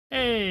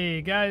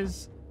Hey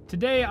guys,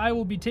 today I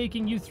will be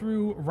taking you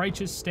through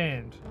Righteous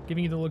Stand,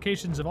 giving you the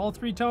locations of all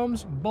 3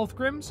 tomes, both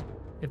Grims.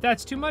 If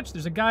that's too much,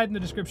 there's a guide in the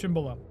description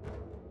below.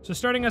 So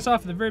starting us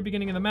off at the very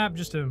beginning of the map,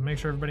 just to make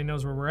sure everybody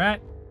knows where we're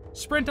at,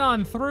 sprint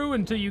on through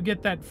until you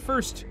get that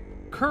first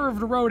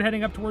curved road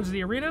heading up towards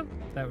the arena.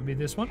 That would be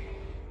this one.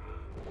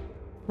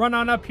 Run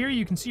on up here,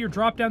 you can see your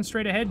drop down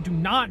straight ahead. Do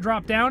not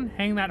drop down,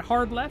 hang that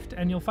hard left,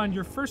 and you'll find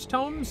your first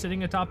tome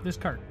sitting atop this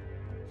cart.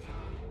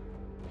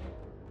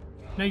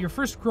 Now your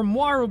first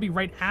grimoire will be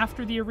right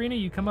after the arena.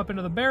 You come up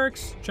into the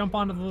barracks, jump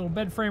onto the little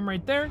bed frame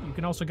right there. You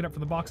can also get up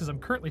from the boxes I'm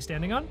currently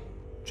standing on.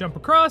 Jump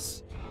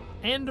across,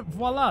 and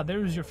voila,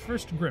 there's your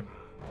first Grim.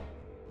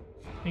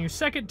 Now your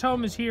second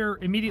tome is here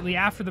immediately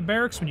after the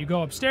barracks when you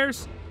go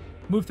upstairs.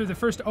 Move through the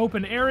first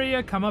open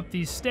area, come up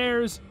these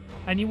stairs,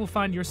 and you will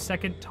find your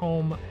second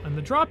tome on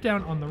the drop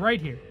down on the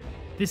right here.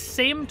 This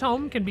same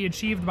tome can be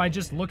achieved by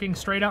just looking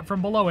straight up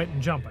from below it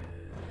and jumping.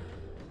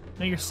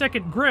 Now your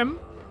second Grim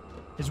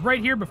is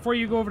right here before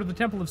you go over to the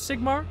Temple of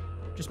Sigmar.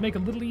 Just make a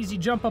little easy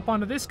jump up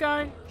onto this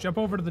guy, jump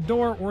over to the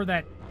door or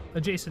that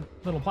adjacent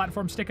little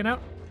platform sticking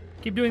out.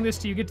 Keep doing this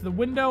till you get to the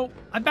window.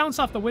 I bounce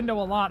off the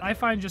window a lot. I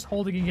find just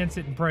holding against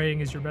it and praying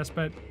is your best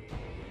bet.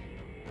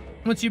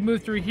 Once you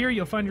move through here,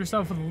 you'll find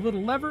yourself with a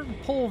little lever.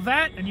 Pull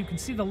that, and you can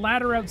see the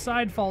ladder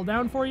outside fall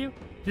down for you.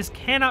 This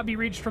cannot be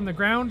reached from the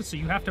ground, so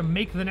you have to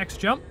make the next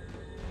jump.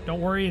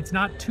 Don't worry, it's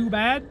not too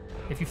bad.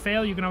 If you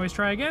fail, you can always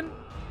try again.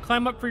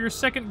 Climb up for your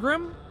second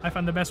Grim. I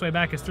find the best way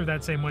back is through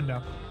that same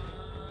window.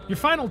 Your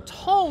final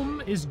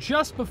tome is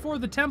just before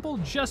the temple,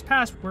 just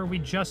past where we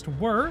just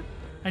were,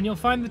 and you'll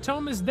find the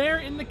tome is there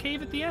in the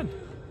cave at the end.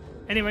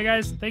 Anyway,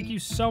 guys, thank you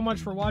so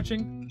much for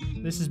watching.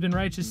 This has been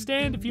Righteous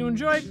Stand. If you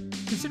enjoyed,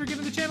 consider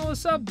giving the channel a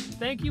sub.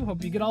 Thank you.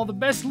 Hope you get all the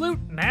best loot,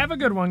 and have a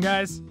good one,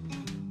 guys.